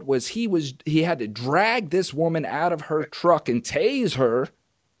result was he had to drag this woman out of her truck and tase her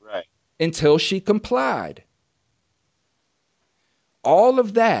until she complied. All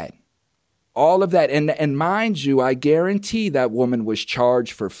of that. And mind you, I guarantee that woman was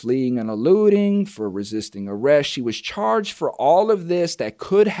charged for fleeing and eluding, for resisting arrest. She was charged for all of this that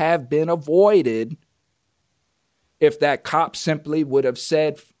could have been avoided if that cop simply would have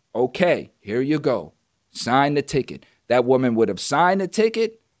said, okay, here you go, sign the ticket. That woman would have signed the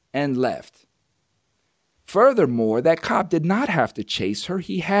ticket and left. Furthermore, that cop did not have to chase her.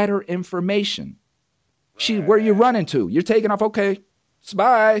 He had her information. Where you running to? You're taking off. Okay,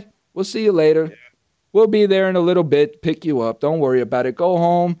 bye. We'll see you later. Yeah. We'll be there in a little bit, pick you up. Don't worry about it. Go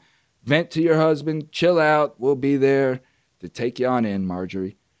home, vent to your husband, chill out. We'll be there to take you on in,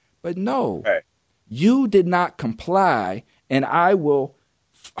 Marjorie. But no, you did not comply, and I will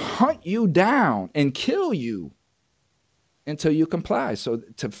hunt you down and kill you until you comply. So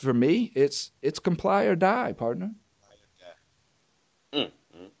for me, it's comply or die, partner.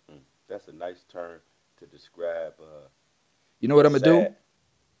 That's a nice term to describe. You know what I'm going to do?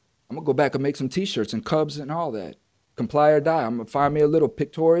 I'm going to go back and make some T-shirts and Cubs and all that. Comply or die. I'm going to find me a little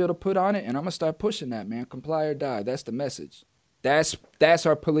pictorial to put on it, and I'm going to start pushing that, man. Comply or die. That's the message. That's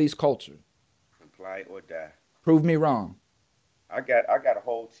our police culture. Comply or die. Prove me wrong. I got a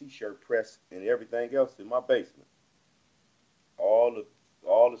whole T-shirt press and everything else in my basement. All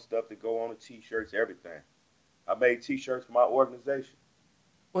the stuff that go on the T-shirts, everything. I made T-shirts for my organization.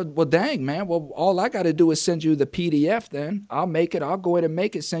 Well, dang, man. Well, all I got to do is send you the PDF then. I'll make it. I'll go ahead and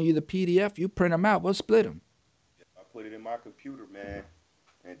make it, send you the PDF. You print them out. We'll split them. I put it in my computer, man.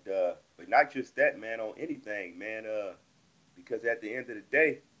 And but not just that, man, on anything, man. Because at the end of the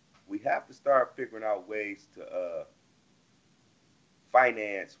day, we have to start figuring out ways to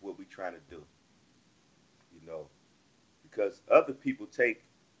finance what we're trying to do. You know, because other people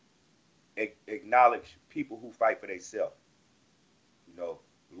acknowledge people who fight for themselves. You know,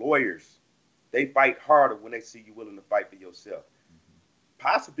 lawyers, they fight harder when they see you willing to fight for yourself.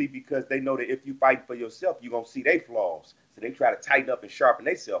 Possibly because they know that if you fight for yourself, you're going to see their flaws. So they try to tighten up and sharpen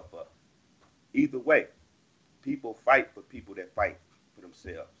themselves up. Either way, people fight for people that fight for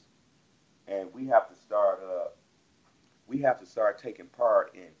themselves. And we have to start taking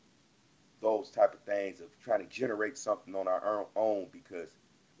part in those type of things of trying to generate something on our own, because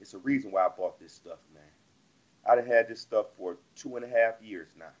it's a reason why I bought this stuff, man. I've had this stuff for 2.5 years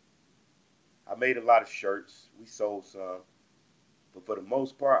now. I made a lot of shirts. We sold some. But for the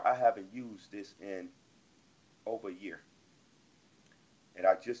most part, I haven't used this in over a year. And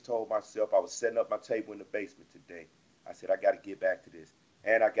I just told myself, I was setting up my table in the basement today. I said, I got to get back to this.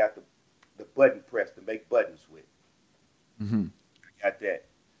 And I got the button press to make buttons with. Mm-hmm. I got that.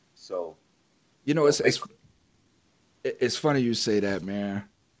 So. You know, it's funny you say that, man.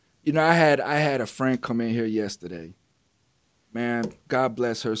 You know, I had a friend come in here yesterday. Man, God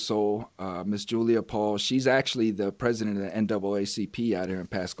bless her soul, Miss Julia Paul. She's actually the president of the NAACP out here in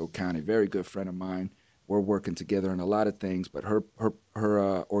Pasco County. Very good friend of mine. We're working together on a lot of things, but her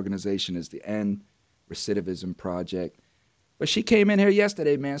organization is the End Recidivism Project. But she came in here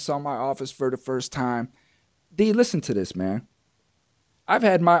yesterday, man, saw my office for the first time. D, listen to this, man. I've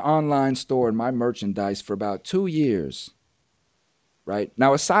had my online store and my merchandise for about 2 years. Right?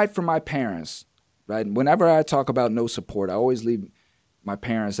 Now, aside from my parents, right? And whenever I talk about no support, I always leave my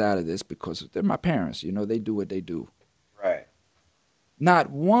parents out of this because they're my parents. You know, they do what they do. Right. Not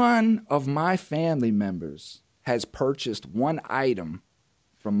one of my family members has purchased one item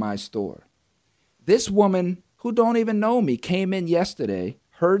from my store. This woman who don't even know me came in yesterday,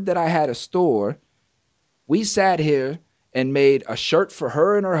 heard that I had a store. We sat here and made a shirt for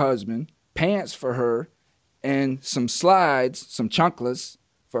her and her husband, pants for her, and some slides, some chunkless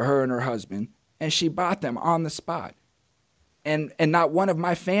for her and her husband, and she bought them on the spot. And not one of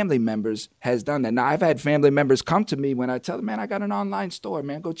my family members has done that. Now, I've had family members come to me when I tell them, man, I got an online store,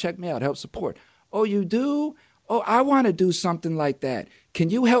 man, go check me out, help support. Oh, you do? Oh, I want to do something like that.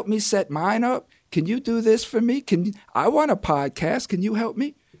 Can you help me set mine up? Can you do this for me? I want a podcast. Can you help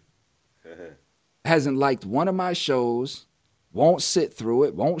me? Hasn't liked one of my shows, won't sit through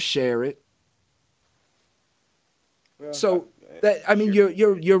it, won't share it. Well, so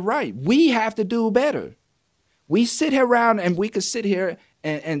you're right. We have to do better. We sit here around and we could sit here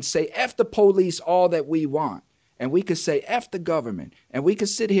and say F the police all that we want. And we could say F the government. And we could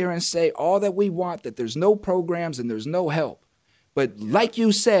sit here and say all that we want, that there's no programs and there's no help. But like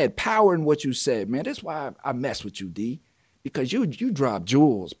you said, power in what you said, man, that's why I mess with you, D. Because you drop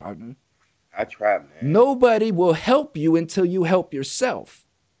jewels, partner. I try, man. Nobody will help you until you help yourself.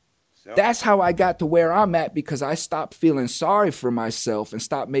 That's how I got to where I'm at, because I stopped feeling sorry for myself and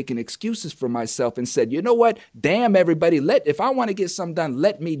stopped making excuses for myself and said, you know what? Damn everybody, if I want to get something done,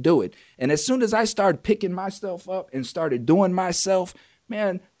 let me do it. And as soon as I started picking myself up and started doing myself,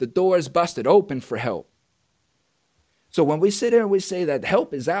 man, the doors busted open for help. So when we sit here and we say that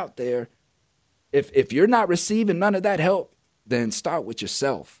help is out there, if you're not receiving none of that help, then start with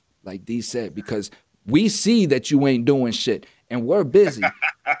yourself, like Dee said, because we see that you ain't doing shit. And we're busy.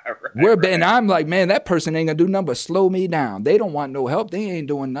 And I'm like, man, that person ain't gonna do nothing but slow me down. They don't want no help. They ain't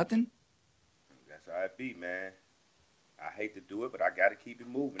doing nothing. That's how it be, man. I hate to do it, but I gotta keep it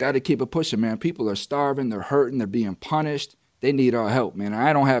moving. Gotta keep it pushing, man. People are starving. They're hurting. They're being punished. They need our help, man.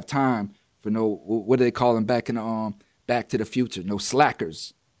 I don't have time for no, what do they call them back in the Back to the Future? No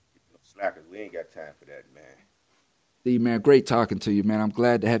slackers. No slackers. We ain't got time for that, man. D, man, great talking to you, man. I'm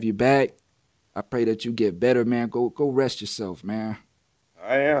glad to have you back. I pray that you get better, man. Go rest yourself, man.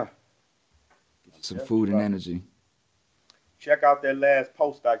 I am. Get you some food and energy. Check out that last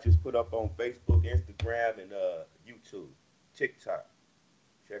post I just put up on Facebook, Instagram, and YouTube, TikTok.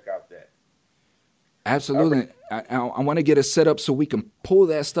 Check out that. Absolutely. Right. I want to get it set up so we can pull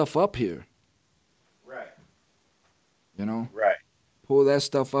that stuff up here. Right. You know? Right. Pull that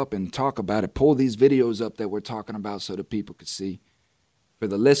stuff up and talk about it. Pull these videos up that we're talking about so that people can see. For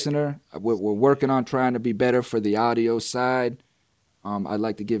the listener, we're working on trying to be better for the audio side. I'd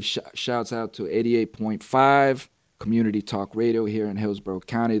like to give shouts out to 88.5 Community Talk Radio here in Hillsborough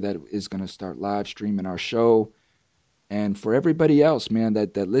County that is going to start live streaming our show. And for everybody else, man,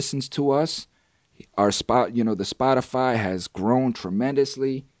 that listens to us, the Spotify has grown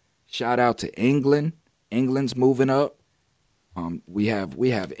tremendously. Shout out to England. England's moving up. We have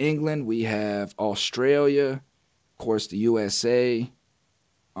England, we have Australia, of course the USA,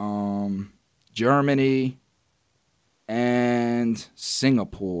 Germany, and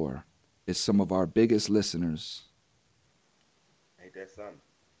Singapore is some of our biggest listeners. Ain't that something?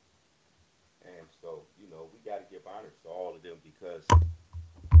 And so, we got to give honor to all of them, because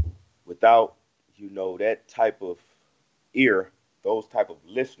without, that type of ear, those type of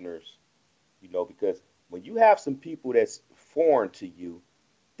listeners, because when you have some people that's foreign to you,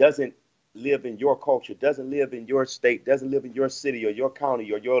 doesn't live in your culture, doesn't live in your state, doesn't live in your city or your county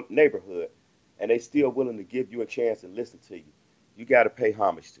or your neighborhood, and they still willing to give you a chance and listen to you, you got to pay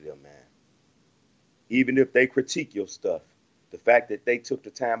homage to them, man. Even if they critique your stuff, the fact that they took the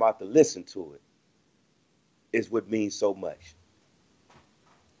time out to listen to it is what means so much.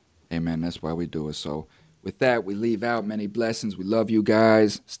 Amen. That's why we do it. So with that, we leave out many blessings. We love you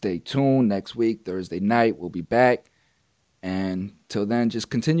guys. Stay tuned. Next week, Thursday night, we'll be back. And till then, just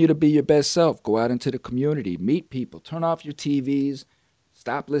continue to be your best self. Go out into the community. Meet people. Turn off your TVs.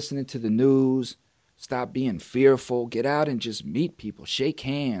 Stop listening to the news. Stop being fearful. Get out and just meet people. Shake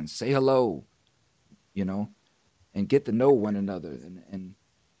hands. Say hello. And get to know one another. And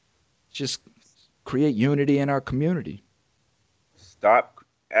just create unity in our community. Stop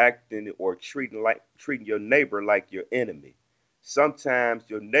acting or treating your neighbor like your enemy. Sometimes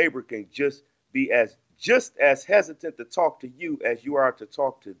your neighbor can just be as hesitant to talk to you as you are to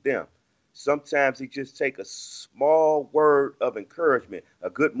talk to them. Sometimes it just take a small word of encouragement, a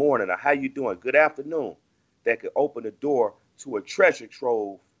good morning, a how you doing, good afternoon, that could open the door to a treasure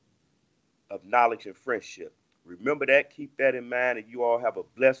trove of knowledge and friendship. Remember that, keep that in mind, and you all have a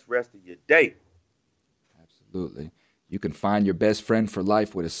blessed rest of your day. Absolutely. You can find your best friend for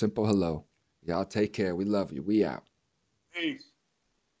life with a simple hello. Y'all take care. We love you. We out. Peace.